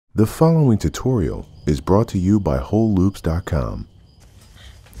The following tutorial is brought to you by WholeLoops.com.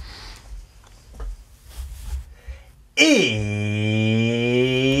 It's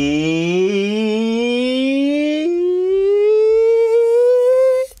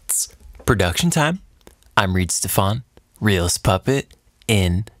production time. I'm Reid Stefan, Realest puppet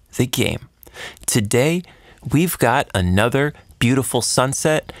in the game. Today, we've got another beautiful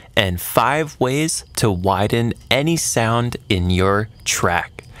sunset and 5 ways to widen any sound in your track.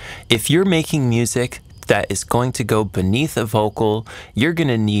 If you're making music that is going to go beneath a vocal, you're going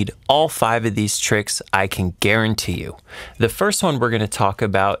to need all 5 of these tricks, I can guarantee you. The first one we're going to talk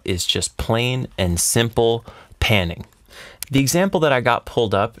about is just plain and simple panning. The example that I got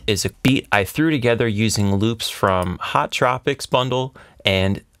pulled up is a beat I threw together using loops from Hot Tropics bundle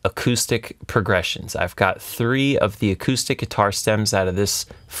and acoustic progressions. I've got 3 of the acoustic guitar stems out of this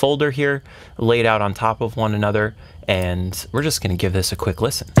folder here laid out on top of one another, and we're just going to give this a quick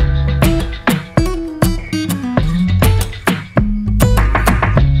listen.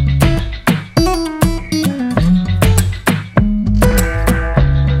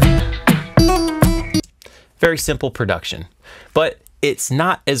 Very simple production, but it's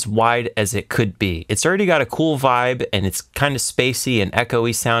not as wide as it could be. It's already got a cool vibe and it's kind of spacey and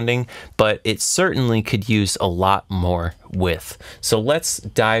echoey sounding, but it certainly could use a lot more width. So let's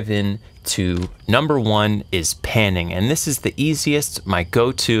dive in to number 1 is panning. And this is the easiest, my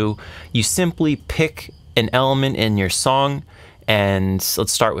go-to. You simply pick an element in your song, and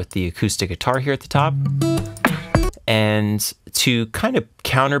let's start with the acoustic guitar here at the top. And to kind of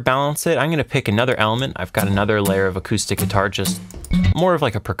counterbalance it, I'm going to pick another element. I've got another layer of acoustic guitar, just more of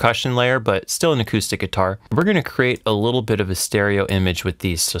like a percussion layer, but still an acoustic guitar. We're going to create a little bit of a stereo image with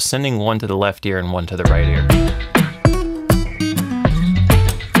these. So sending one to the left ear and one to the right ear.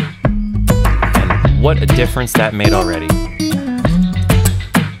 And what a difference that made already.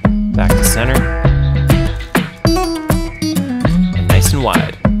 Back to center. And nice and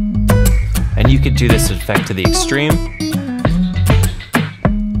wide. And you could do this effect to the extreme.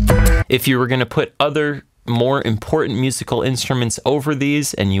 If you were going to put other more important musical instruments over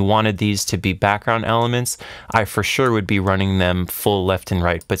these and you wanted these to be background elements, I for sure would be running them full left and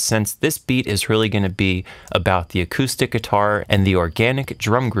right. But since this beat is really going to be about the acoustic guitar and the organic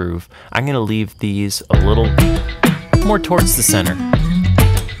drum groove, I'm going to leave these a little more towards the center.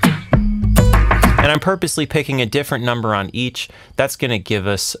 And I'm purposely picking a different number on each. That's going to give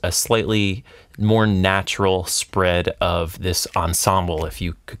us a slightly more natural spread of this ensemble, if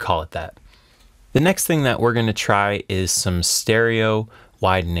you could call it that. The next thing that we're going to try is some stereo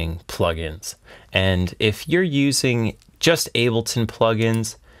widening plugins. And if you're using just Ableton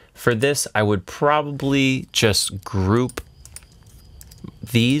plugins, for this I would probably just group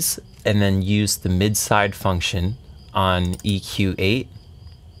these and then use the mid-side function on EQ8.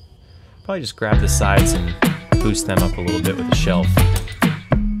 Probably just grab the sides and boost them up a little bit with a shelf.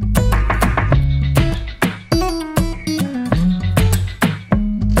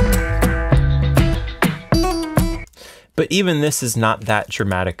 But even this is not that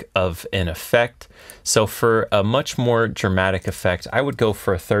dramatic of an effect. So for a much more dramatic effect, I would go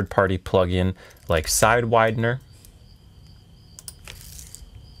for a third-party plugin like SideWidener,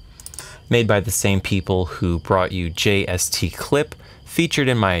 made by the same people who brought you JST Clip, featured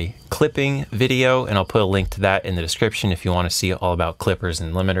in my clipping video, and I'll put a link to that in the description if you want to see all about clippers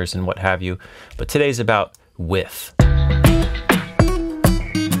and limiters and what have you. But today's about width.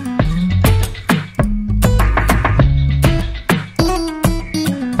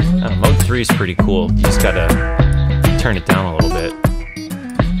 Mode 3 is pretty cool. You just gotta turn it down a little bit.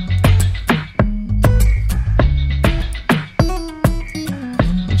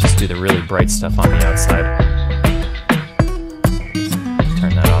 And just do the really bright stuff on the outside.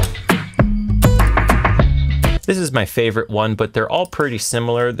 Turn that off. This is my favorite one, but they're all pretty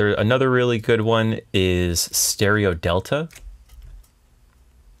similar. Another really good one is StereoDelta.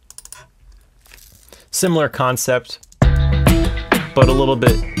 Similar concept, but a little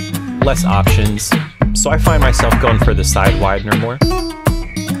bit less options. So I find myself going for the SideWidener more.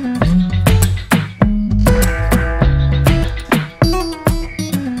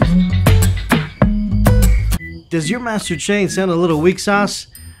 Does your master chain sound a little weak sauce?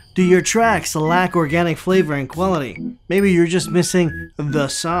 Do your tracks lack organic flavor and quality? Maybe you're just missing the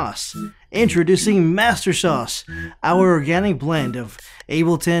sauce. Introducing Master Sauce, our organic blend of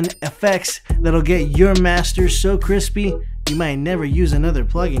Ableton effects that'll get your master so crispy you might never use another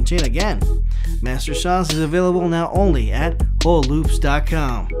plugin chain again. Master Sauce is available now only at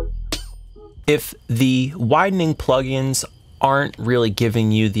WholeLoops.com. If the widening plugins aren't really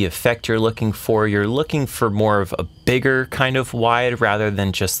giving you the effect you're looking for, you're looking for more of a bigger kind of wide rather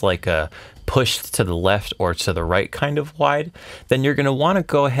than just like a pushed to the left or to the right kind of wide, then you're going to want to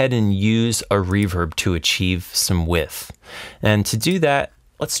go ahead and use a reverb to achieve some width. And to do that,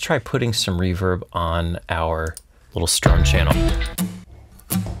 let's try putting some reverb on our little strum channel.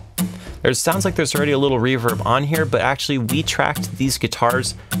 It sounds like there's already a little reverb on here, but actually we tracked these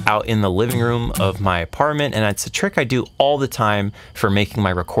guitars out in the living room of my apartment, and it's a trick I do all the time for making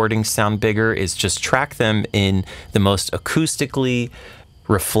my recordings sound bigger, is just track them in the most acoustically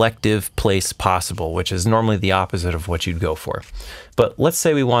reflective place possible, which is normally the opposite of what you'd go for. But let's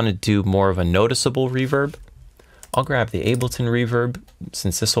say we want to do more of a noticeable reverb. I'll grab the Ableton Reverb,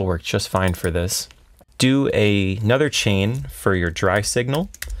 since this will work just fine for this. Do another chain for your dry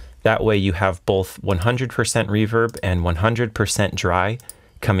signal. That way you have both 100% reverb and 100% dry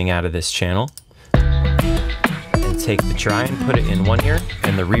coming out of this channel. And take the dry and put it in one ear,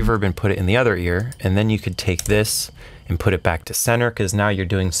 and the reverb and put it in the other ear. And then you could take this and put it back to center, because now you're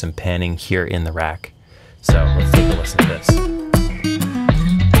doing some panning here in the rack. So let's take a listen to this.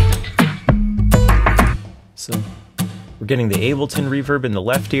 So we're getting the Ableton Reverb in the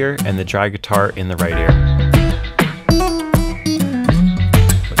left ear and the dry guitar in the right ear.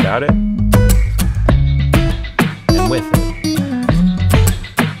 Without it, and with it.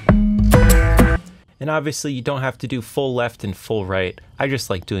 And obviously you don't have to do full left and full right. I just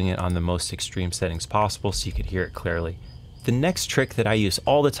like doing it on the most extreme settings possible so you could hear it clearly. The next trick that I use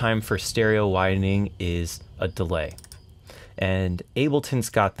all the time for stereo widening is a delay. And Ableton's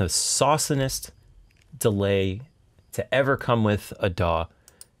got the saucinest delay to ever come with a DAW,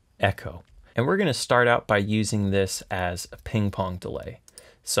 Echo. And we're gonna start out by using this as a ping pong delay.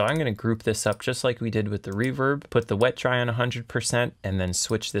 So I'm going to group this up just like we did with the reverb, put the wet dry on 100%, and then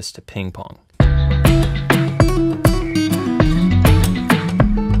switch this to ping pong.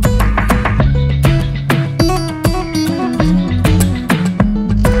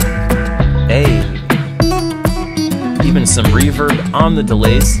 Hey, even some reverb on the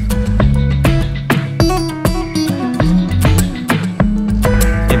delays.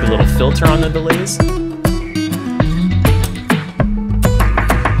 Maybe a little filter on the delays.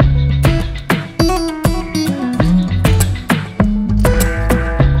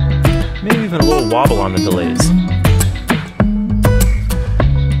 Wobble on the delays.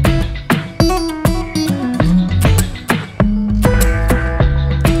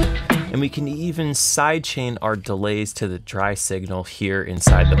 And we can even sidechain our delays to the dry signal here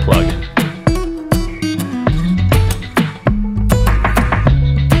inside the plugin.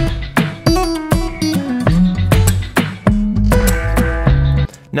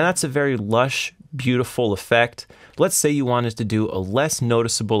 Now that's a very lush, beautiful effect. Let's say you wanted to do a less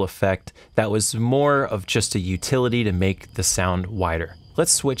noticeable effect that was more of just a utility to make the sound wider.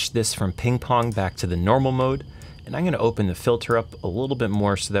 Let's switch this from ping pong back to the normal mode, and I'm going to open the filter up a little bit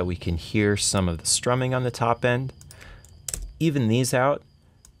more so that we can hear some of the strumming on the top end. Even these out,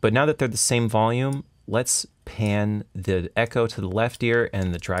 but now that they're the same volume, let's pan the echo to the left ear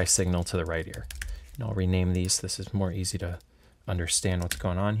and the dry signal to the right ear. And I'll rename these. This is more easy to understand what's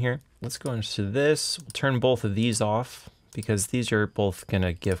going on here. Let's go into this. We'll turn both of these off because these are both going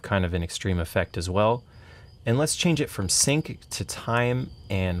to give kind of an extreme effect as well. And let's change it from sync to time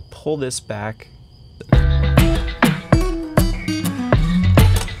and pull this back. And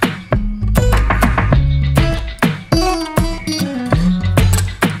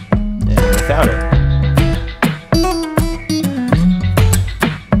without it.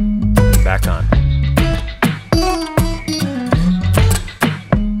 Back on.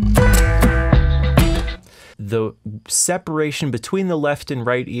 The separation between the left and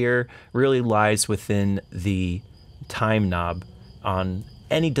right ear really lies within the time knob on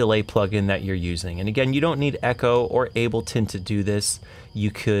any delay plugin that you're using. And again, you don't need Echo or Ableton to do this.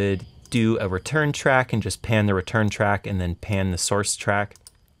 You could do a return track and just pan the return track and then pan the source track.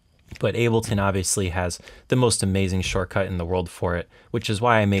 But Ableton obviously has the most amazing shortcut in the world for it, which is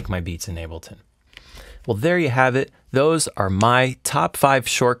why I make my beats in Ableton. Well, there you have it. Those are my top 5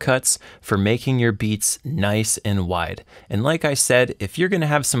 shortcuts for making your beats nice and wide. And like I said, if you're going to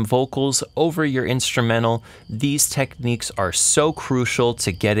have some vocals over your instrumental, these techniques are so crucial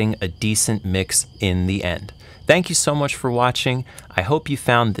to getting a decent mix in the end. Thank you so much for watching. I hope you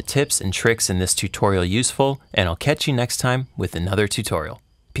found the tips and tricks in this tutorial useful, and I'll catch you next time with another tutorial.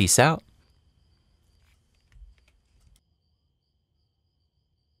 Peace out.